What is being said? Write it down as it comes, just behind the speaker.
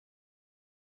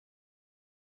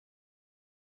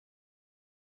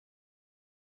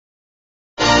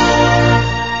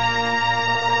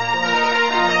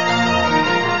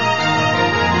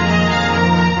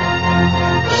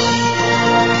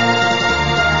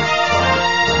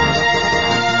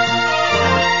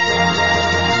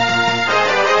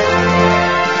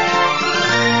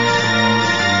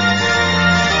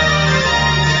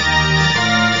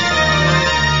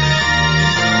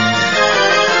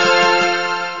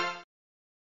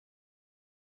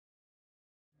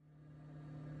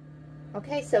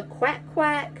Okay, so quack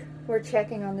quack, we're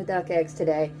checking on the duck eggs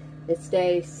today. It's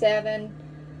day 7.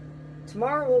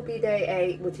 Tomorrow will be day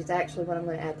 8, which is actually when I'm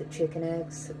going to add the chicken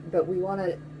eggs. But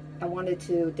I wanted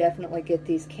to definitely get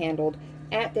these candled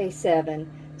at day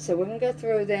 7. So we're going to go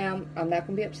through them. I'm not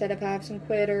going to be upset if I have some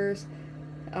quitters.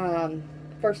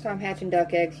 First time hatching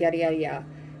duck eggs, yada yada yada.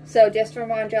 So just to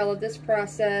remind y'all of this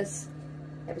process,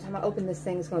 every time I open this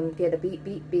thing, it's going to get a beep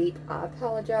beep beep. I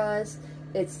apologize.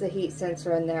 It's the heat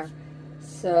sensor in there.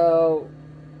 So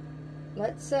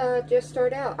let's just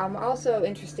start out. I'm also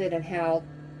interested in how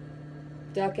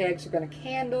duck eggs are going to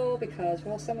candle because,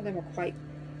 well, some of them are quite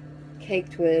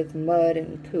caked with mud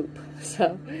and poop.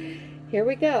 So here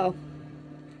we go.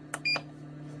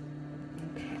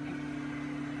 Okay.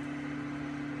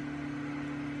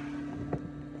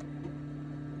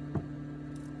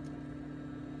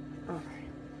 All right.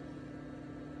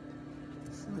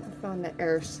 So I'm going to find the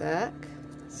air sac.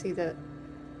 See the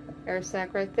air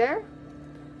sac right there?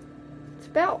 It's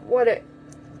about what it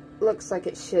looks like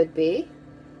it should be.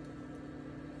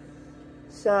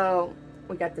 So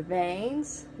we got the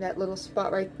veins. That little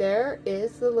spot right there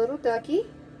is the little ducky.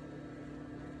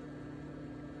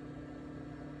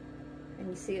 And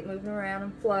you see it moving around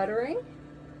and fluttering.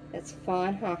 That's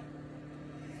fun, huh?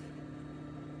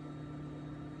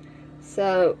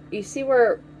 So you see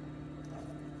where,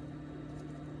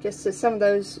 just to some of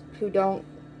those who don't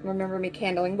remember me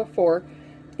candling before,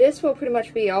 this will pretty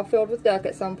much be all filled with duck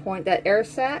at some point. That air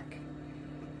sac,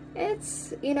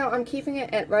 it's, you know, I'm keeping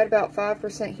it at right about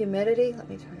 5% humidity. Let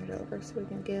me turn it over so we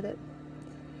can get it.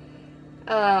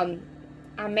 I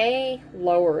may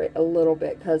lower it a little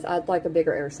bit because I'd like a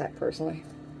bigger air sac personally.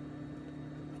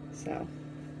 So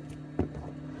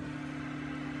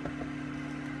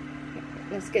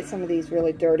let's get some of these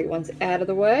really dirty ones out of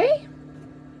the way.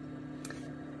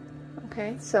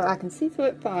 Okay, so I can see through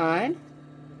it fine.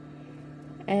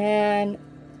 And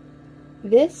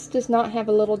this does not have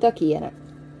a little ducky in it.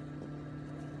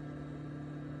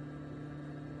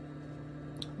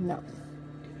 No.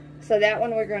 So that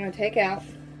one we're going to take out.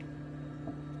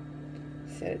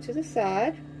 Set it to the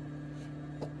side.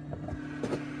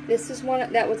 This is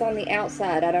one that was on the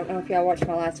outside. I don't know if y'all watched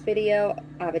my last video.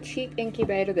 I have a cheap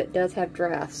incubator that does have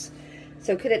drafts.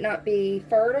 So could it not be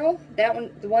fertile? That one,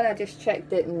 the one I just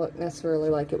checked, didn't look necessarily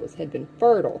like it had been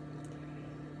fertile.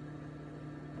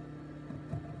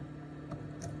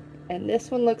 And this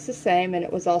one looks the same, and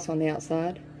it was also on the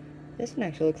outside. This one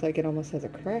actually looks like it almost has a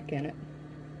crack in it.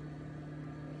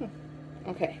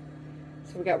 Okay,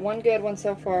 so we got one good one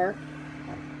so far.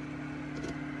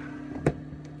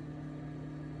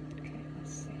 Okay,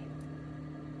 let's see.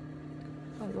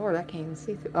 Oh Lord, I can't even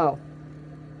see through. Oh.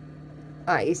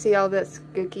 Alright, you see all this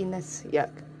gookiness? Yuck.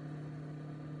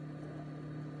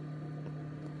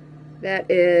 That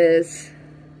is,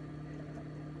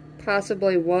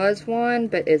 possibly was one,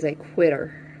 but is a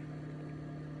quitter.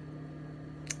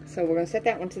 So we're going to set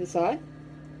that one to the side.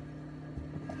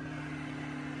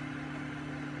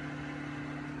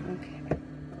 Okay.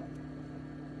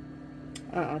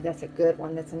 That's a good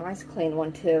one. That's a nice clean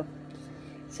one too.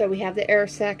 So we have the air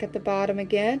sac at the bottom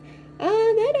again.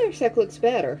 That air sac looks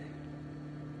better.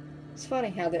 It's funny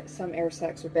how that some air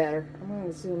sacs are better. I'm going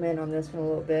to zoom in on this one a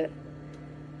little bit.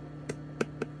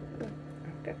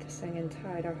 I've got this thing in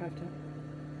tight. I'll have to.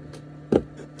 There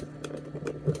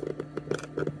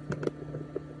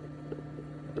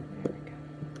we go.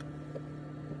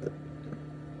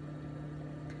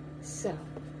 So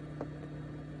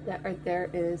that right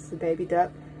there is the baby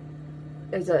duck.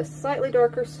 There's a slightly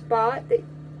darker spot that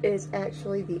is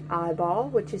actually the eyeball,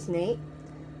 which is neat.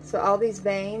 So all these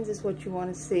veins is what you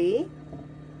want to see.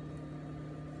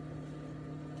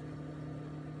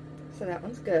 So that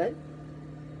one's good.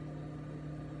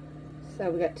 So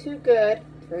we got 2 good,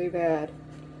 3 bad.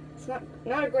 It's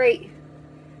not a great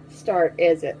start,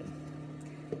 is it?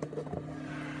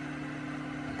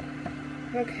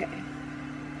 Okay.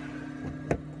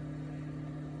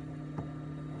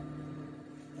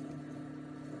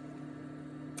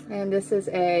 And this is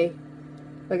a,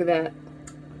 look at that.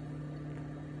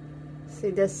 See,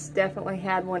 this definitely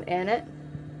had one in it.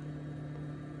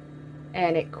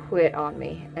 And it quit on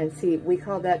me. And see, we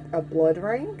call that a blood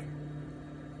ring.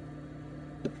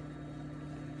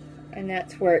 And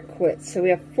that's where it quits. So we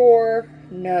have 4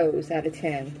 no's out of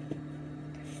 10.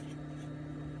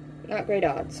 Not great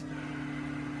odds.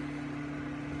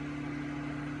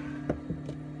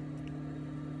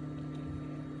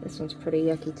 This one's pretty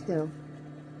yucky too.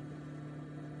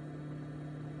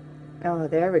 Oh,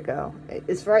 there we go.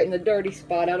 It's right in the dirty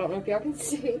spot. I don't know if y'all can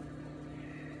see.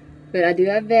 But I do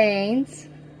have veins.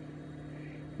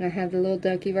 And I have the little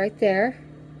ducky right there.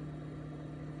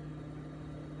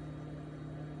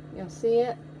 You'll see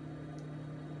it.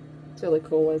 It's really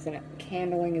cool, isn't it?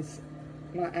 Candling is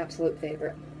my absolute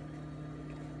favorite.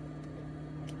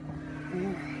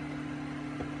 Alright.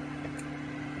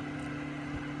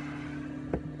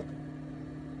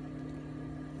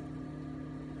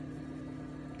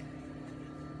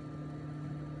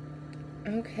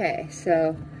 Okay,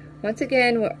 so once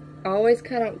again, we're always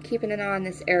kind of keeping an eye on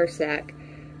this air sac.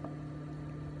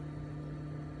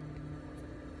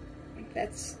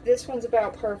 This one's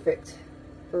about perfect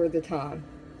for the time.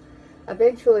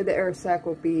 Eventually the air sac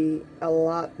will be a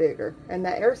lot bigger, and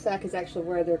the air sac is actually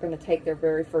where they're going to take their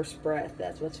very first breath.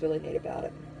 That's what's really neat about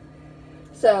it.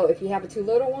 So if you have a too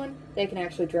little one, they can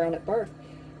actually drown at birth.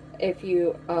 If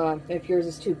yours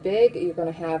is too big, you're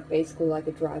going to have basically like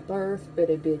a dry birth, but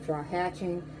it'd be a dry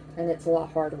hatching, and it's a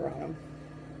lot harder on them.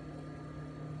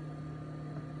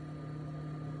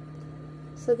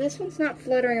 So this one's not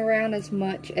fluttering around as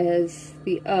much as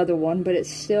the other one, but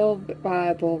it's still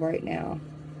viable right now.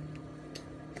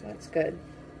 So that's good.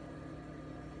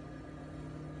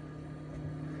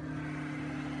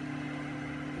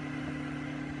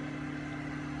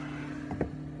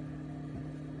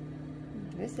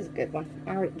 This is a good one.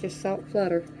 I already just saw it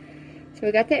flutter. So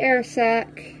we got the air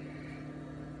sac.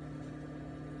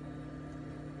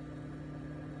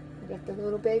 We got the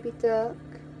little baby duck.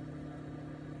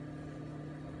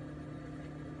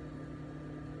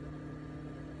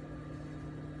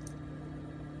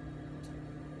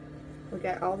 We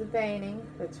got all the veining.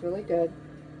 That's really good.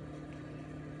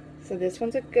 So this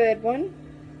one's a good one.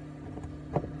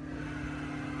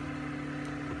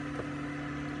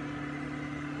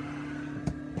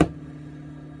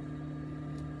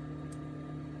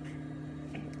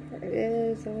 There it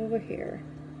is over here.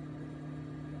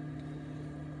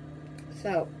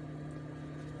 So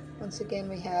once again,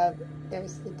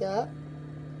 there's the duck.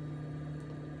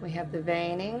 We have the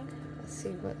veining. Let's see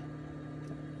what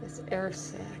this air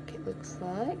sac it looks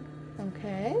like.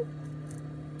 Okay,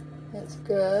 that's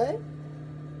good.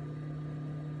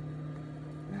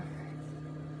 Alright.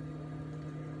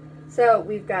 So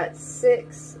we've got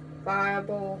 6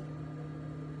 viable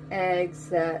eggs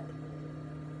that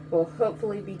will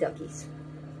hopefully be duckies.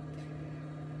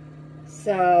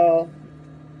 So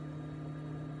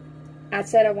I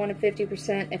said I wanted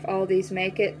 50%. If all these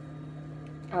make it,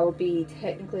 I will be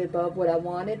technically above what I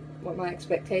wanted, what my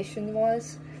expectation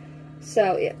was.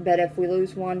 So, but if we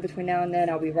lose one between now and then,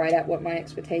 I'll be right at what my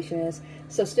expectation is.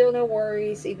 So still no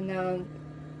worries, even though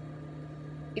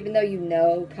you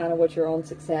know kind of what your own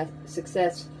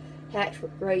success hatch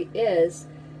rate is,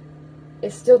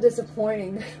 it's still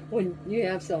disappointing when you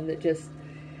have some that just,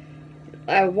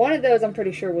 one of those I'm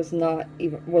pretty sure was not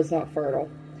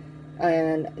fertile.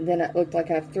 And then it looked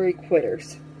like I have 3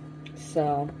 quitters.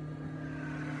 So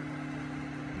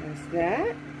there's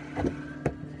that.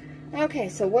 Okay,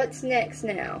 so what's next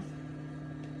now?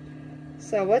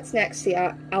 So what's next? See,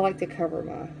 I like to cover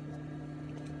my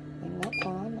thing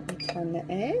on. Let me turn the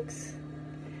eggs.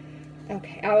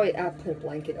 Okay, I put a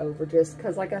blanket over just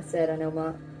because, like I said, I know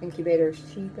my incubator is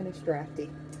cheap and it's drafty.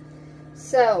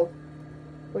 So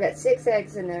we got 6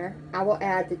 eggs in there. I will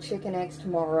add the chicken eggs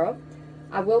tomorrow.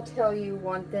 I will tell you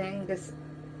one thing. This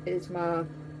is my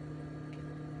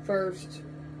first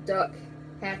duck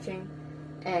hatching,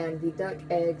 and the duck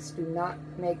eggs do not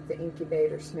make the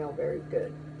incubator smell very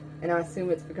good. And I assume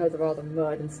it's because of all the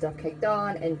mud and stuff caked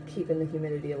on and keeping the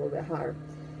humidity a little bit higher.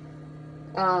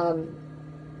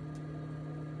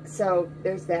 So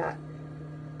there's that.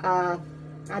 I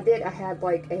had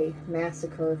like a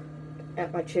massacre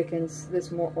at my chickens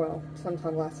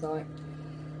sometime last night.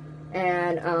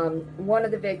 And one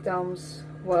of the victims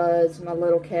was my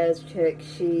little Kez chick.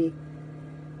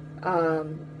 I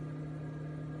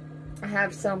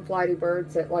have some flighty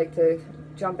birds that like to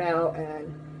jump out,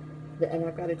 and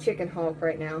I've got a chicken hawk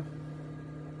right now.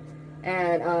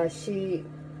 And she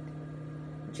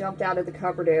jumped out of the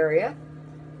covered area.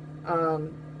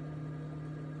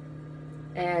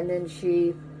 And then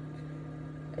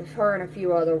her and a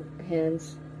few other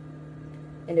hens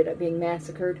ended up being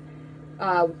massacred.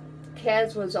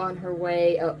 Kez was on her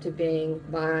way up to being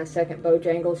my second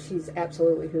Bojangles. She's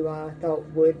absolutely who I thought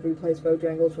would replace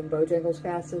Bojangles when Bojangles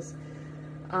passes.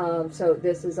 So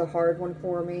this is a hard one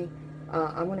for me.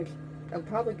 I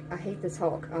hate this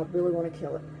hawk. I really want to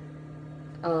kill it.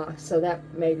 So that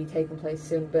may be taking place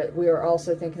soon. But we are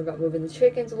also thinking about moving the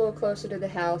chickens a little closer to the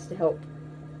house to help,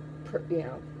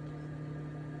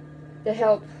 to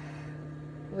help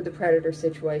with the predator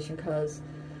situation, because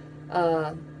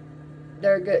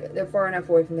they're far enough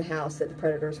away from the house that the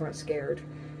predators aren't scared.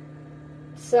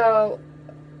 So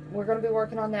we're going to be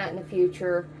working on that in the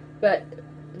future. But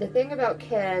the thing about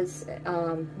Kez,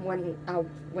 when I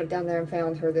went down there and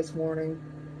found her this morning,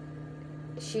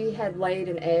 she had laid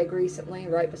an egg recently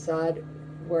right beside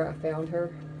where I found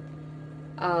her.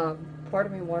 Part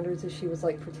of me wonders if she was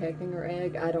like protecting her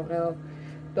egg. I don't know.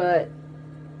 But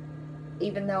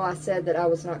even though I said that I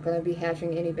was not going to be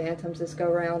hatching any bantams this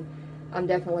go round, I'm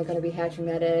definitely going to be hatching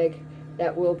that egg.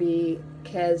 That will be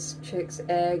Kez Chick's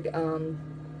egg.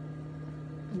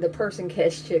 The person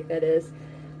Kez Chick, that is.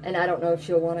 And I don't know if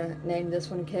she'll want to name this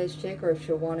one Kez Chick or if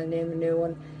she'll want to name a new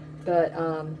one. But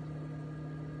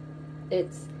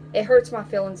it hurts my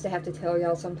feelings to have to tell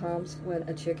y'all sometimes when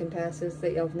a chicken passes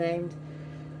that y'all have named.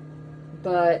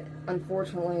 But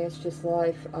unfortunately, it's just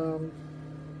life.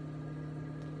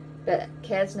 But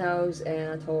Kez knows,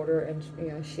 and I told her, and you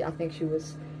know, I think she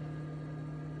was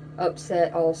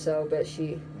upset also, but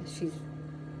she's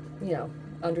you know,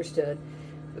 understood.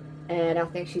 And I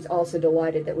think she's also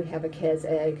delighted that we have a Kez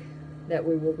egg that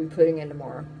we will be putting in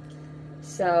tomorrow.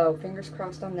 So fingers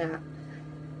crossed on that.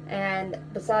 And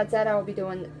besides that, I'll be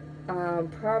doing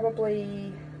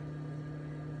probably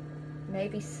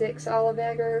maybe 6 Olive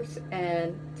Eggers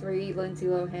and 3 Lindsay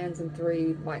Lohans and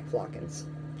 3 Mike Flockins.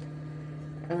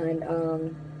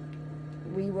 And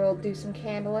we will do some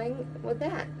candling with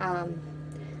that.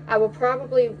 I will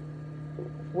probably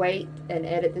wait and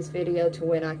edit this video to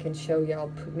when I can show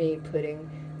y'all me putting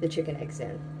the chicken eggs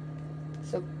in.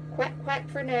 So quack quack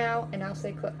for now, and I'll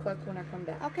say cluck cluck when I come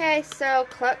back. Okay, so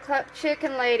cluck cluck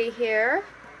chicken lady here.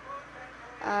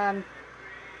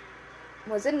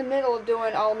 Was in the middle of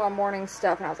doing all my morning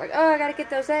stuff, and I was like, oh, I gotta get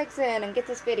those eggs in and get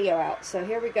this video out. So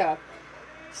here we go.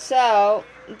 So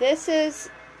this is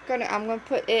I'm gonna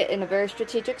put it in a very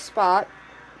strategic spot.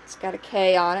 It's got a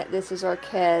K on it. This is our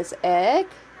Kez egg.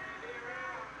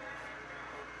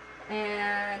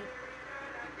 And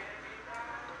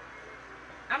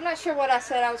I'm not sure what I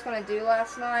said I was going to do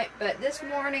last night, but this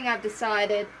morning I've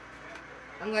decided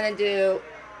I'm going to do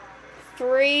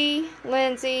 3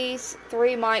 Lindsay's,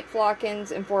 3 Mike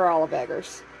Flockins, and 4 Olive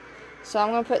Eggers. So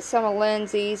I'm going to put some of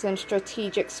Lindsay's in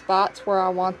strategic spots where I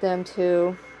want them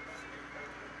to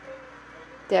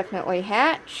definitely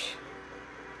hatch.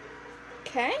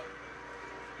 Okay.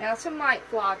 Now some Mike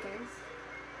Flockins.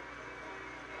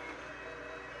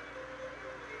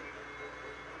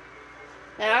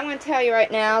 Now I'm going to tell you right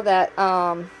now that,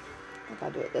 I think I'll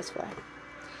do it this way.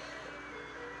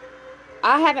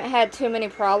 I haven't had too many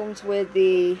problems with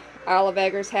the Olive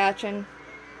Eggers hatching.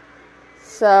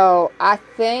 So I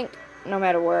think no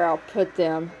matter where I'll put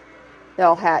them,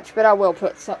 they'll hatch. But I will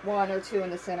put 1 or 2 in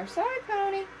the center. Sorry,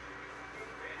 Pony.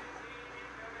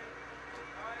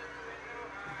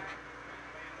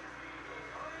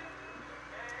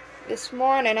 This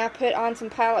morning I put on some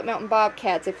Pilot Mountain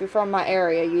Bobcats. If you're from my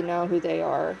area, you know who they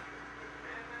are.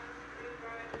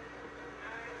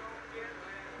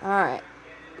 Alright.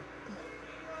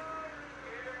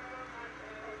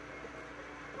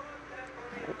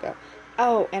 There we go.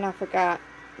 Oh, and I forgot.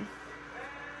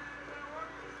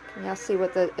 Can y'all see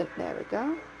what there we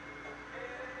go.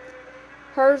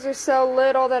 Hers are so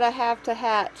little that I have to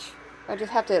hatch. I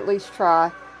just have to at least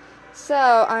try. So,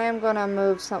 I am going to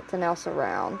move something else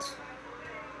around.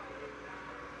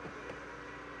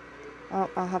 Oh,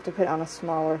 I'll have to put it on a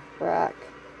smaller rack.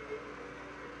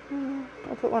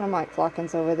 I'll put one of Mike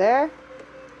Flockins over there.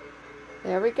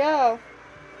 There we go.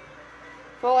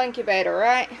 Full incubator,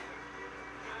 right?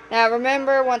 Now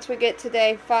remember, once we get to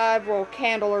day 5, we'll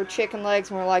candle our chicken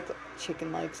legs, and we're like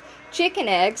chicken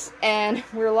eggs, and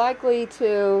we're likely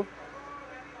to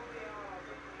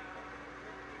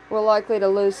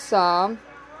lose some.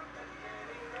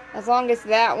 As long as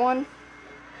that one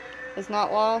is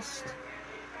not lost,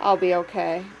 I'll be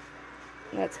okay.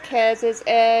 That's Kez's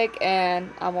egg, and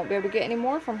I won't be able to get any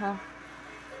more from her.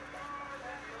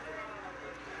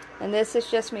 And this is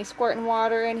just me squirting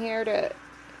water in here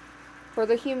for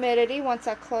the humidity. Once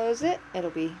I close it,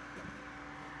 it'll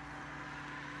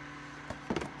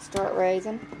start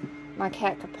raising. My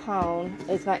cat Capone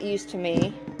is not used to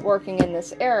me working in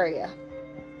this area.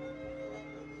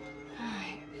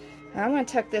 Alright, now I'm going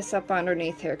to tuck this up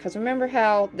underneath here, because remember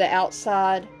how the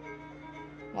outside,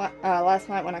 last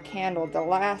night when I candled,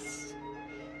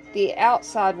 the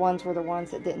outside ones were the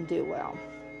ones that didn't do well.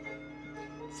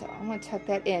 So I'm going to tuck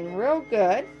that in real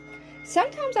good.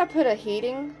 Sometimes I put a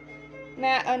heating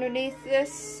mat underneath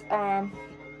this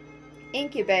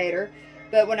incubator,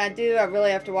 but when I do, I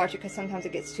really have to watch it because sometimes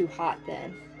it gets too hot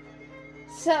then.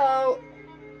 So,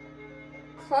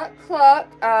 cluck cluck.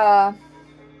 I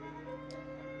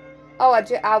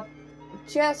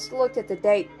just looked at the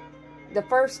date. The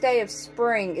first day of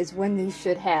spring is when these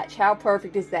should hatch. How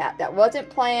perfect is that? That wasn't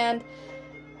planned.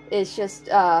 it's just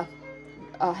a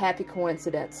happy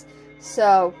coincidence.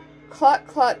 So, cluck,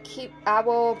 cluck, I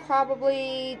will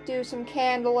probably do some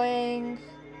candling,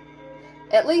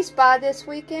 at least by this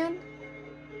weekend.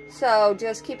 So,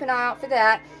 just keep an eye out for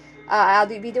that. I'll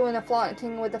be doing a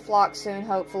flaunting with the flock soon,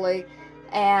 hopefully.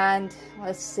 And,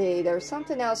 let's see, there's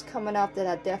something else coming up that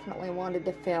I definitely wanted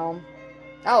to film.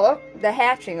 Oh, the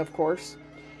hatching, of course.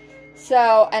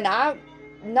 So, and I'm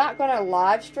not going to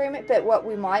live stream it, but what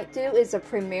we might do is a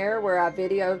premiere where I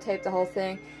videotape the whole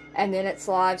thing, and then it's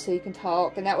live so you can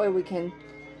talk, and that way we can,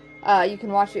 you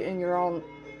can watch it in your own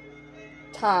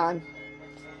time.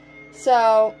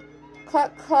 So,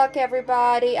 cluck, cluck,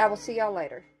 everybody. I will see y'all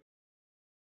later.